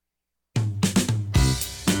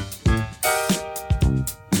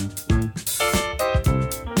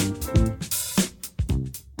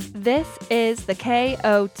This is the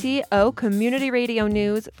KOTO Community Radio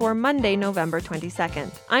News for Monday, November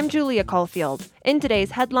 22nd. I'm Julia Caulfield. In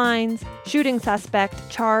today's headlines, shooting suspect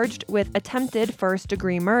charged with attempted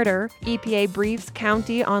first-degree murder, EPA briefs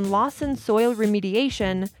county on Lawson soil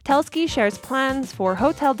remediation, Telsky shares plans for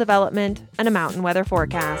hotel development, and a mountain weather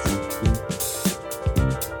forecast.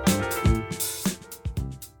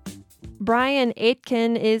 Brian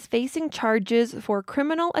Aitken is facing charges for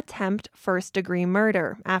criminal attempt first-degree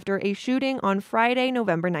murder after a shooting on Friday,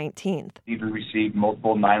 November 19th. We received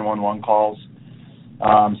multiple 911 calls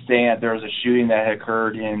saying that there was a shooting that had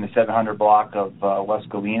occurred in the 700 block of West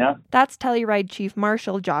Galena. That's Telluride Chief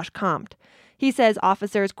Marshal Josh Compt. He says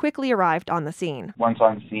officers quickly arrived on the scene. Once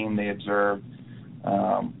on scene, they observed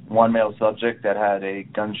one male subject that had a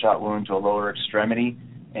gunshot wound to a lower extremity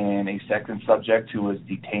and a second subject who was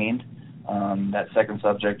detained. That second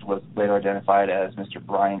subject was later identified as Mr.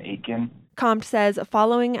 Brian Aitken. Compt says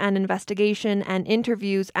following an investigation and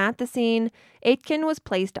interviews at the scene, Aitken was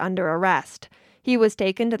placed under arrest. He was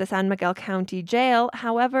taken to the San Miguel County Jail,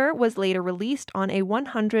 however, was later released on a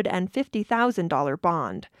 $150,000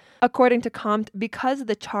 bond. According to Compt, because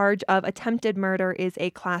the charge of attempted murder is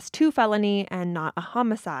a Class 2 felony and not a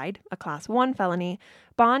homicide, a Class 1 felony,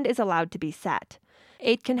 bond is allowed to be set.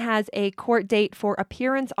 Aitken has a court date for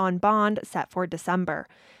appearance on bond set for December.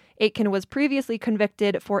 Aitken was previously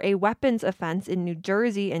convicted for a weapons offense in New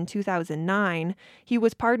Jersey in 2009. He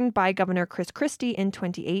was pardoned by Governor Chris Christie in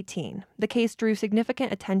 2018. The case drew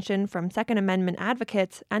significant attention from Second Amendment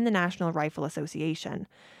advocates and the National Rifle Association.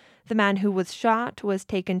 The man who was shot was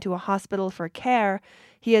taken to a hospital for care.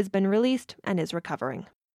 He has been released and is recovering.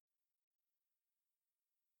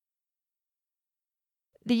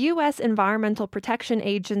 The U.S. Environmental Protection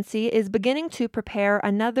Agency is beginning to prepare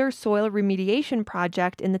another soil remediation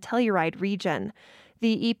project in the Telluride region.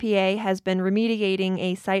 The EPA has been remediating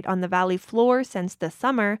a site on the valley floor since this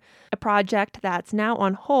summer, a project that's now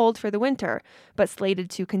on hold for the winter, but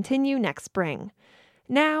slated to continue next spring.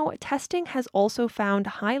 Now, testing has also found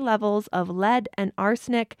high levels of lead and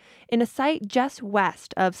arsenic in a site just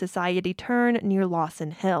west of Society Turn near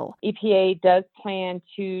Lawson Hill. EPA does plan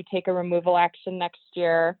to take a removal action next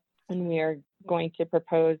year, and we are going to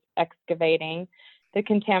propose excavating the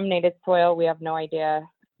contaminated soil. We have no idea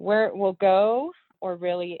where it will go or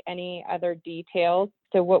really any other details.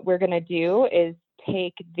 So what we're going to do is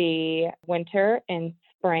take the winter and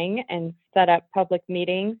spring and set up public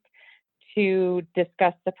meetings to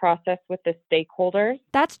discuss the process with the stakeholders.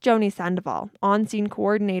 That's Joni Sandoval, on-scene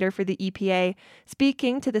coordinator for the EPA,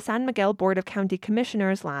 speaking to the San Miguel Board of County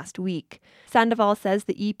Commissioners last week. Sandoval says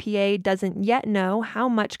the EPA doesn't yet know how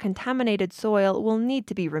much contaminated soil will need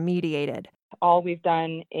to be remediated. All we've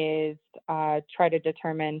done is try to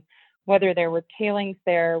determine whether there were tailings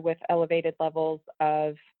there with elevated levels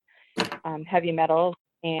of heavy metals,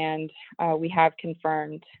 and we have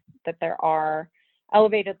confirmed that there are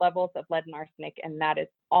elevated levels of lead and arsenic, and that is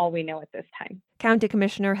all we know at this time. County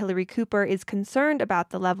Commissioner Hillary Cooper is concerned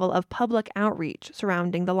about the level of public outreach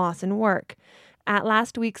surrounding the Lawson work. At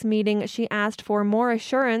last week's meeting, she asked for more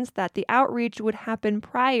assurance that the outreach would happen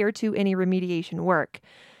prior to any remediation work.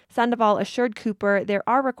 Sandoval assured Cooper there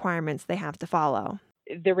are requirements they have to follow.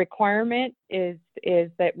 The requirement is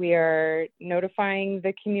that we are notifying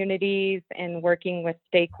the communities and working with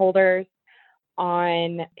stakeholders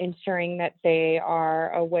on ensuring that they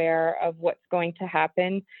are aware of what's going to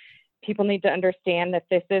happen. People need to understand that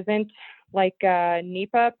this isn't like a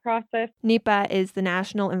NEPA process. NEPA is the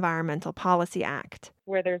National Environmental Policy Act,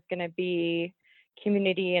 where there's going to be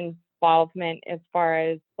community involvement as far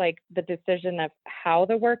as like the decision of how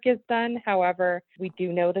the work is done. However, we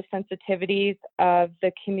do know the sensitivities of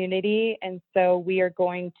the community, and so we are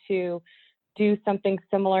going to do something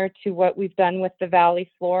similar to what we've done with the valley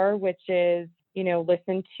floor, which is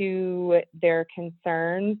listen to their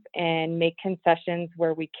concerns and make concessions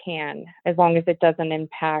where we can, as long as it doesn't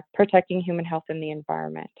impact protecting human health and the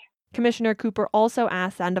environment. Commissioner Cooper also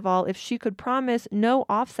asked Sandoval if she could promise no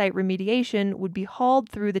off-site remediation would be hauled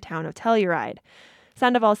through the town of Telluride.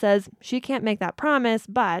 Sandoval says she can't make that promise,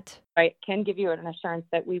 but I can give you an assurance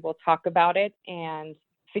that we will talk about it and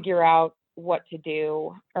figure out what to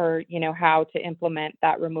do or, how to implement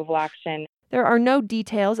that removal action. There are no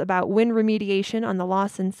details about when remediation on the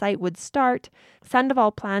Lawson site would start.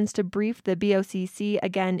 Sandoval plans to brief the BOCC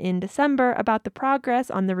again in December about the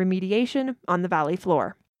progress on the remediation on the valley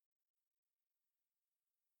floor.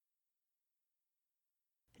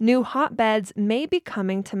 New hotbeds may be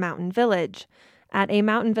coming to Mountain Village. At a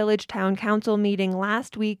Mountain Village Town Council meeting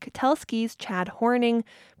last week, Telsky's Chad Horning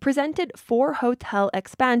presented 4 hotel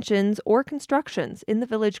expansions or constructions in the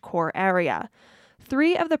village core area.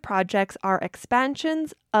 3 of the projects are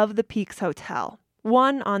expansions of the Peaks Hotel,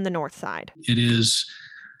 one on the north side. It is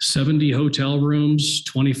 70 hotel rooms,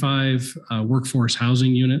 25 workforce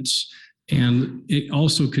housing units, and it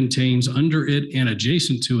also contains under it and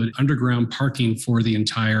adjacent to it underground parking for the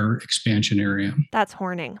entire expansion area. That's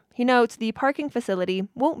Horning. He notes the parking facility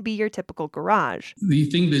won't be your typical garage. The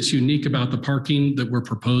thing that's unique about the parking that we're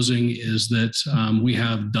proposing is that we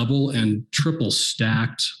have double and triple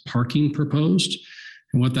stacked parking proposed.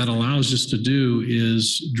 And what that allows us to do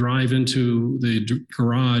is drive into the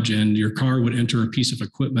garage and your car would enter a piece of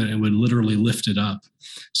equipment and would literally lift it up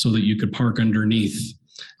so that you could park underneath.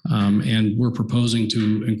 And we're proposing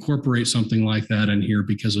to incorporate something like that in here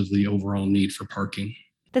because of the overall need for parking.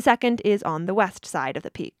 The second is on the west side of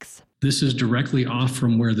the Peaks. This is directly off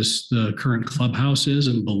from where the current clubhouse is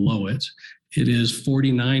and below it. It is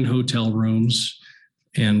 49 hotel rooms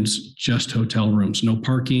and just hotel rooms, no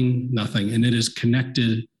parking, nothing. And it is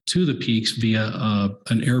connected to the Peaks via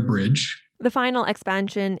an air bridge. The final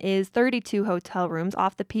expansion is 32 hotel rooms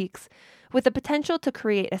off the Peaks, with the potential to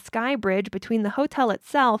create a sky bridge between the hotel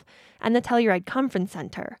itself and the Telluride Conference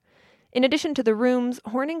Center. In addition to the rooms,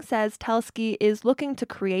 Horning says Telsky is looking to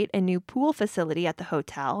create a new pool facility at the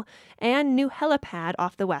hotel and new helipad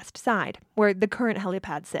off the west side, where the current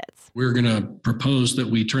helipad sits. We're going to propose that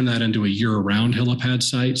we turn that into a year-round helipad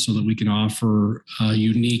site so that we can offer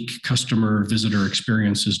unique customer visitor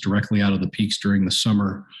experiences directly out of the Peaks during the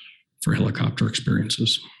summer for helicopter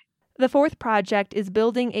experiences. The fourth project is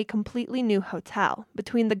building a completely new hotel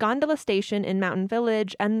between the gondola station in Mountain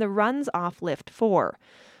Village and the runs off Lift 4.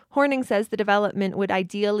 Horning says the development would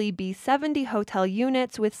ideally be 70 hotel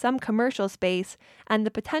units with some commercial space and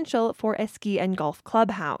the potential for a ski and golf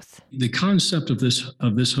clubhouse. The concept of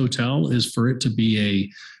this hotel is for it to be a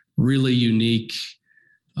really unique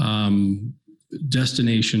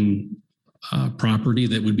destination property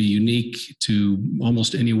that would be unique to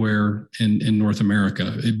almost anywhere in North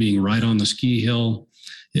America. It being right on the ski hill,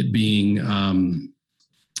 it being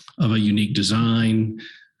of a unique design.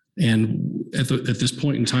 And at this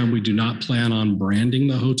point in time, we do not plan on branding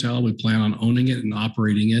the hotel. We plan on owning it and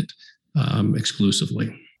operating it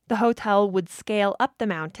exclusively. The hotel would scale up the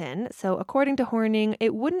mountain, so according to Horning,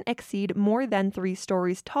 it wouldn't exceed more than 3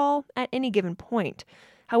 stories tall at any given point.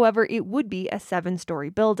 However, it would be a 7-story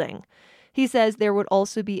building. He says there would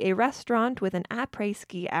also be a restaurant with an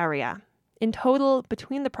après-ski area. In total,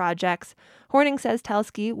 between the projects, Horning says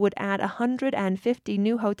Telsky would add 150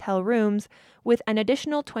 new hotel rooms with an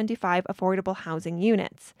additional 25 affordable housing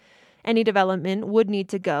units. Any development would need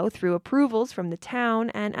to go through approvals from the town,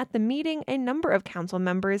 and at the meeting, a number of council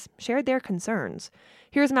members shared their concerns.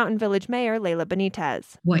 Here's Mountain Village Mayor Leila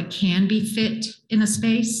Benitez. What can be fit in a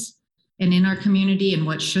space and in our community and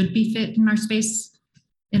what should be fit in our space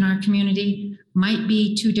in our community might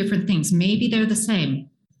be 2 different things. Maybe they're the same,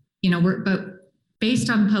 but based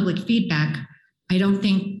on public feedback, I don't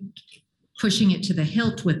think pushing it to the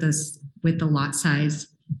hilt with the lot size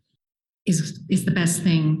is the best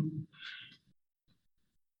thing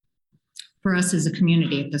for us as a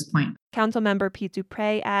community at this point. Councilmember Pete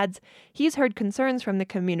Dupre adds he's heard concerns from the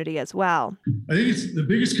community as well. I think it's the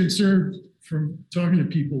biggest concern from talking to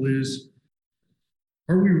people is,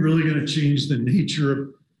 are we really going to change the nature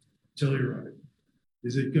of Telluride?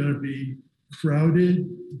 Is it going to be crowded?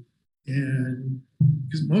 And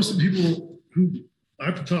because most of the people who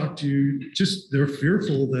I've talked to, they're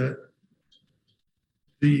fearful that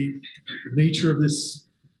the nature of this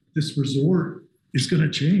resort is going to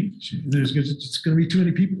change. And it's going to be too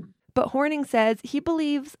many people. But Horning says he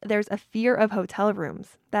believes there's a fear of hotel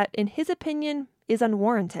rooms that, in his opinion, is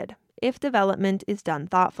unwarranted if development is done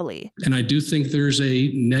thoughtfully. And I do think there's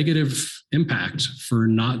a negative impact for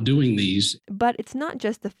not doing these. But it's not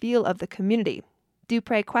just the feel of the community.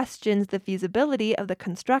 Dupre questions the feasibility of the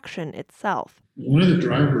construction itself. One of the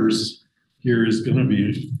drivers here is going to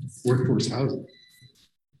be workforce housing.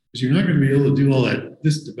 Because you're not going to be able to do all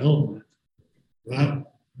this development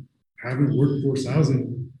without having workforce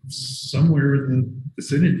housing somewhere in the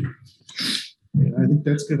vicinity. And I think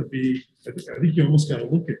that's going to be, I think you almost got to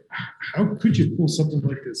look at how could you pull something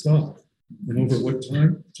like this off and over what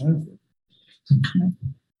time frame?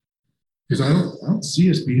 Because I don't see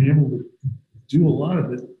us being able to do a lot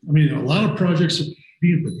of it. I mean, a lot of projects are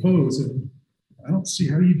being proposed and I don't see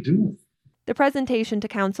how you do it. The presentation to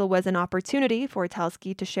Council was an opportunity for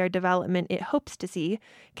Telsky to share development it hopes to see.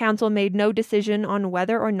 Council made no decision on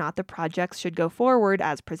whether or not the projects should go forward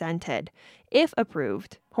as presented. If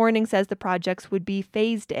approved, Horning says the projects would be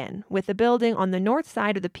phased in, with the building on the north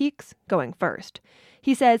side of the peaks going first.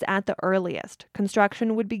 He says at the earliest,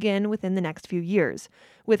 construction would begin within the next few years,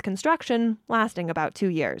 with construction lasting about 2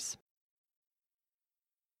 years.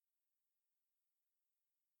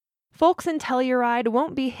 Folks in Telluride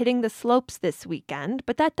won't be hitting the slopes this weekend,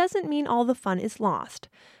 but that doesn't mean all the fun is lost.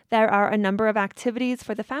 There are a number of activities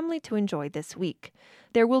for the family to enjoy this week.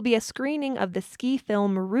 There will be a screening of the ski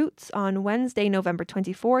film Roots on Wednesday, November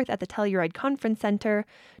 24th at the Telluride Conference Center.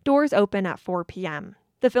 Doors open at 4 p.m.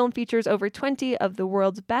 The film features over 20 of the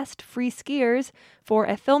world's best free skiers for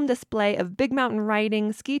a film display of big mountain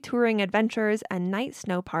riding, ski touring adventures, and night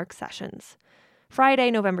snow park sessions. Friday,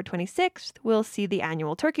 November 26th, we'll see the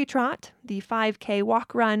annual Turkey Trot. The 5K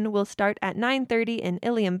walk run will start at 9:30 in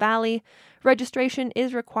Ilium Valley. Registration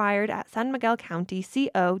is required at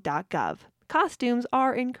sanmiguelcountyco.gov. Costumes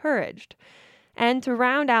are encouraged. And to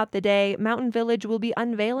round out the day, Mountain Village will be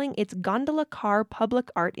unveiling its gondola car public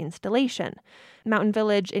art installation. Mountain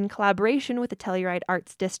Village, in collaboration with the Telluride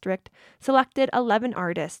Arts District, selected 11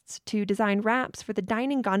 artists to design wraps for the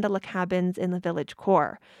dining gondola cabins in the village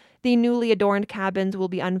core. The newly adorned cabins will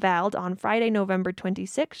be unveiled on Friday, November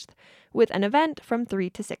 26th, with an event from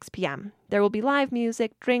 3 to 6 p.m. There will be live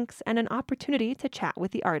music, drinks, and an opportunity to chat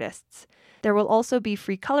with the artists. There will also be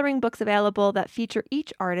free coloring books available that feature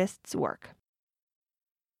each artist's work.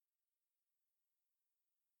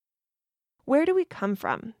 Where do we come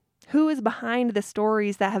from? Who is behind the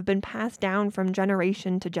stories that have been passed down from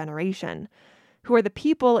generation to generation? Who are the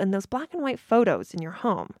people in those black and white photos in your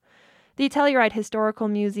home? The Telluride Historical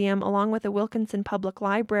Museum, along with the Wilkinson Public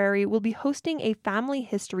Library, will be hosting a family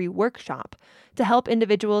history workshop to help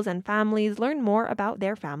individuals and families learn more about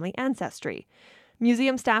their family ancestry.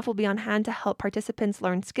 Museum staff will be on hand to help participants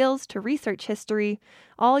learn skills to research history.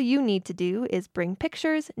 All you need to do is bring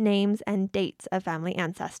pictures, names, and dates of family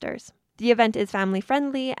ancestors. The event is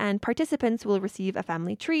family-friendly, and participants will receive a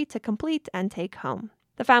family tree to complete and take home.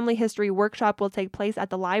 The Family History Workshop will take place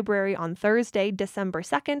at the library on Thursday, December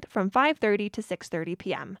 2nd from 5:30 to 6:30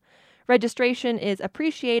 p.m. Registration is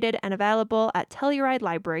appreciated and available at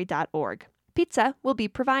TellurideLibrary.org. Pizza will be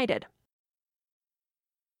provided.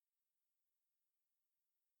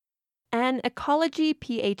 An ecology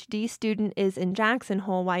PhD student is in Jackson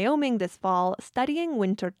Hole, Wyoming this fall, studying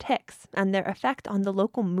winter ticks and their effect on the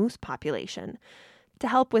local moose population. To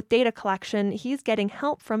help with data collection, he's getting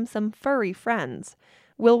help from some furry friends.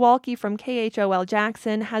 Will Walke from KHOL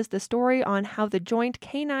Jackson has the story on how the joint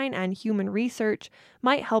canine and human research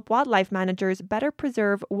might help wildlife managers better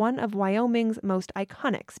preserve one of Wyoming's most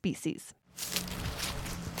iconic species.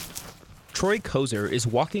 Troy Kozer is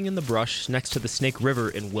walking in the brush next to the Snake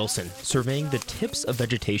River in Wilson, surveying the tips of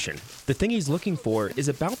vegetation. The thing he's looking for is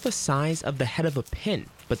about the size of the head of a pin,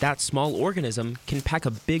 but that small organism can pack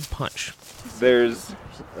a big punch. There's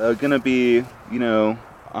going to be,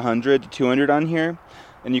 100 to 200 on here.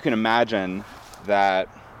 And you can imagine that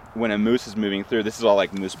when a moose is moving through, this is all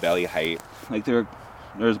like moose belly height. Like there's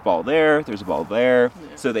a ball there, there's a ball there.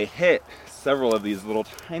 Yeah. So they hit several of these little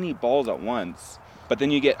tiny balls at once. But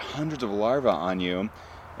then you get hundreds of larvae on you.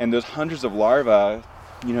 And those hundreds of larvae,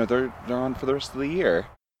 they're on for the rest of the year.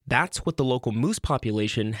 That's what the local moose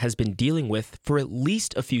population has been dealing with for at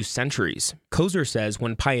least a few centuries. Kozer says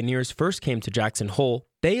when pioneers first came to Jackson Hole,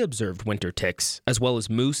 they observed winter ticks, as well as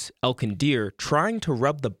moose, elk, and deer trying to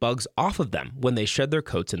rub the bugs off of them when they shed their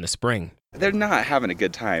coats in the spring. They're not having a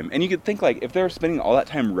good time. And you could think, if they're spending all that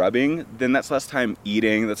time rubbing, then that's less time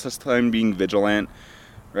eating, that's less time being vigilant,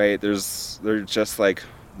 right? They're just,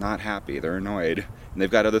 not happy. They're annoyed. And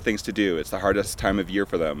they've got other things to do. It's the hardest time of year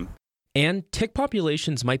for them. And tick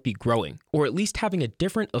populations might be growing, or at least having a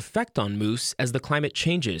different effect on moose as the climate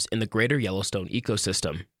changes in the greater Yellowstone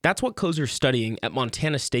ecosystem. That's what Kozer's studying at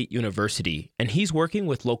Montana State University, and he's working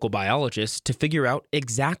with local biologists to figure out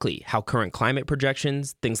exactly how current climate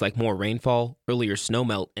projections, things like more rainfall, earlier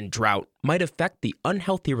snowmelt, and drought, might affect the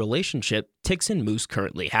unhealthy relationship ticks and moose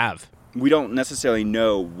currently have. We don't necessarily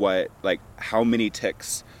know how many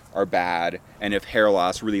ticks are bad, and if hair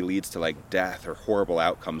loss really leads to death or horrible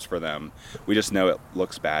outcomes for them. We just know it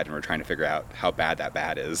looks bad, and we're trying to figure out how bad that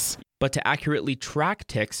bad is. But to accurately track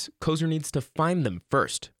ticks, Kozer needs to find them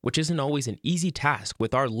first, which isn't always an easy task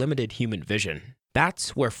with our limited human vision.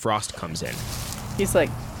 That's where Frost comes in. He's like,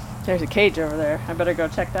 there's a cage over there. I better go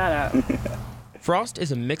check that out. Frost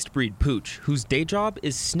is a mixed breed pooch whose day job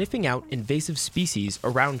is sniffing out invasive species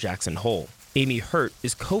around Jackson Hole. Amy Hurt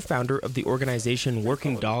is co-founder of the organization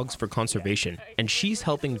Working Dogs for Conservation, and she's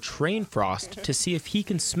helping train Frost to see if he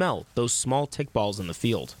can smell those small tick balls in the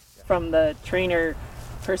field. From the trainer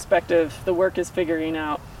perspective, the work is figuring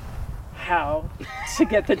out how to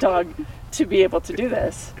get the dog to be able to do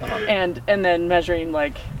this, and then measuring,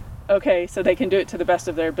 like, okay, so they can do it to the best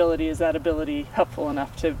of their ability. Is that ability helpful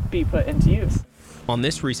enough to be put into use? On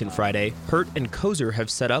this recent Friday, Hurt and Kozer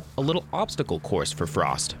have set up a little obstacle course for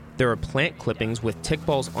Frost. There are plant clippings with tick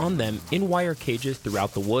balls on them in wire cages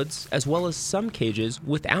throughout the woods, as well as some cages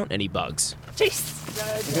without any bugs.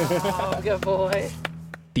 Jeez! Good boy.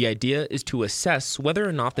 The idea is to assess whether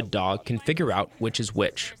or not the dog can figure out which is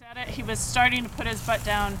which. He was starting to put his butt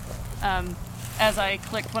down as I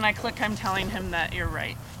clicked. When I click, I'm telling him that you're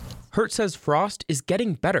right. Hurt says Frost is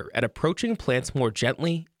getting better at approaching plants more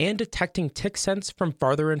gently and detecting tick scents from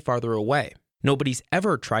farther and farther away. Nobody's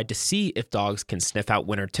ever tried to see if dogs can sniff out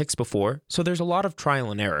winter ticks before, so there's a lot of trial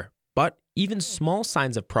and error. But even small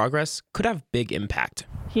signs of progress could have big impact.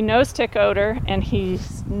 He knows tick odor, and he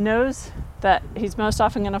knows that he's most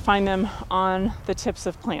often going to find them on the tips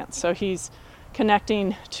of plants. So he's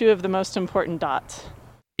connecting two of the most important dots.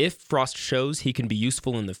 If Frost shows he can be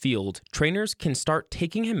useful in the field, trainers can start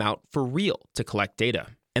taking him out for real to collect data.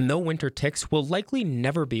 And though winter ticks will likely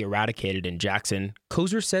never be eradicated in Jackson,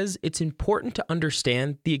 Kozer says it's important to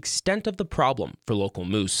understand the extent of the problem for local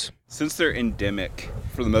moose. Since they're endemic,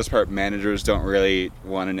 for the most part, managers don't really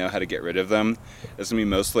want to know how to get rid of them. It's going to be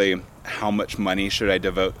mostly how much money should I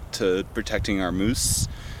devote to protecting our moose,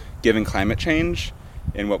 given climate change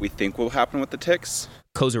and what we think will happen with the ticks.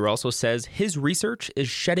 Kozer also says his research is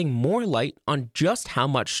shedding more light on just how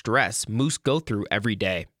much stress moose go through every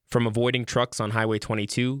day. From avoiding trucks on Highway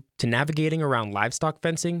 22, to navigating around livestock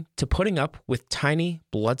fencing, to putting up with tiny,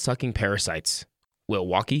 blood-sucking parasites. Will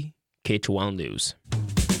Walkie, KHOL News.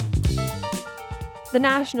 The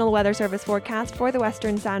National Weather Service forecast for the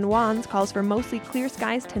western San Juans calls for mostly clear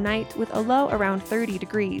skies tonight with a low around 30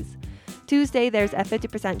 degrees. Tuesday, there's a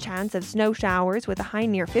 50% chance of snow showers with a high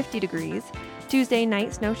near 50 degrees. Tuesday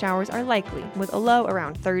night, snow showers are likely with a low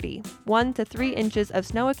around 30. 1 to 3 inches of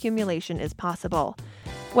snow accumulation is possible.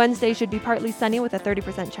 Wednesday should be partly sunny with a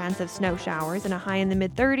 30% chance of snow showers and a high in the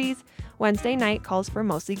mid-30s. Wednesday night calls for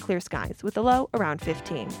mostly clear skies with a low around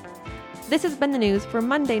 15. This has been the news for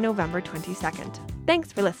Monday, November 22nd.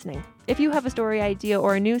 Thanks for listening. If you have a story idea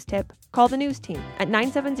or a news tip, call the news team at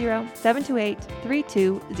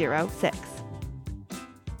 970-728-3206.